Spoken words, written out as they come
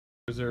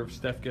Reserve,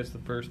 Steph gets the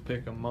first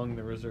pick among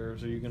the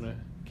reserves. Are you going to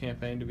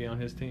campaign to be on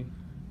his team?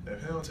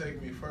 If he don't take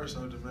me first,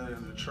 I'm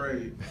demanding a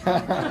trade.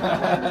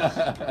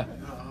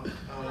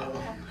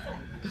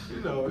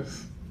 You know, it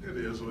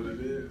is what it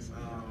is.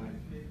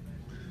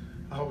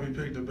 I hope he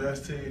picked the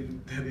best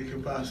team that he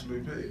could possibly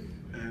pick.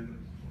 And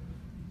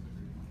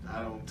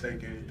I don't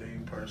take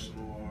anything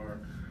personal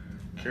or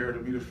care to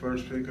be the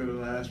first pick or the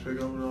last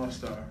pick. I'm an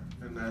all-star,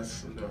 and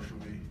that's enough for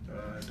me.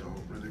 It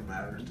don't really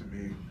matter to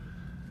me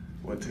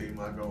what team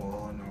I go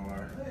on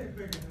or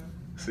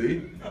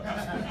see. Lead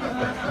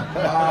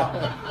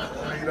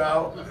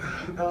out.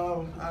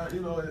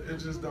 You know, it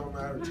just don't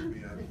matter to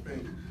me. I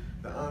think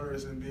the honor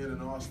is in being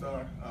an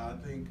all-star. I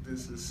think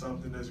this is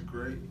something that's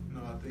great. You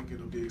know, I think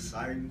it'll be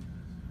exciting.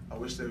 I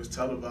wish they was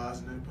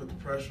televising it, put the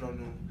pressure on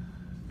them,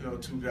 you know,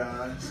 two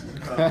guys.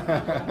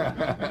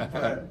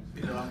 But,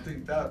 you know, I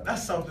think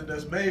that's something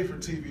that's made for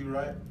TV,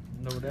 right?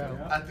 No doubt.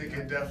 I think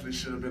it definitely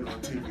should have been on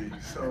TV.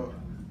 So,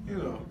 you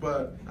know,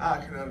 but I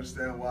can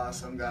understand why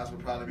some guys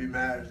would probably be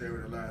mad if they were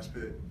the last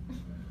pick.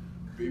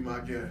 Be my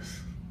guest.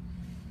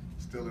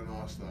 Still an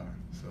all-star.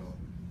 So,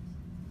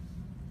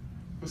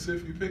 we'll see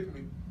if you pick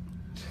me.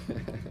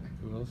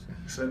 We'll see.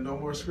 Said no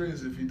more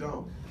screens if you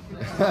don't.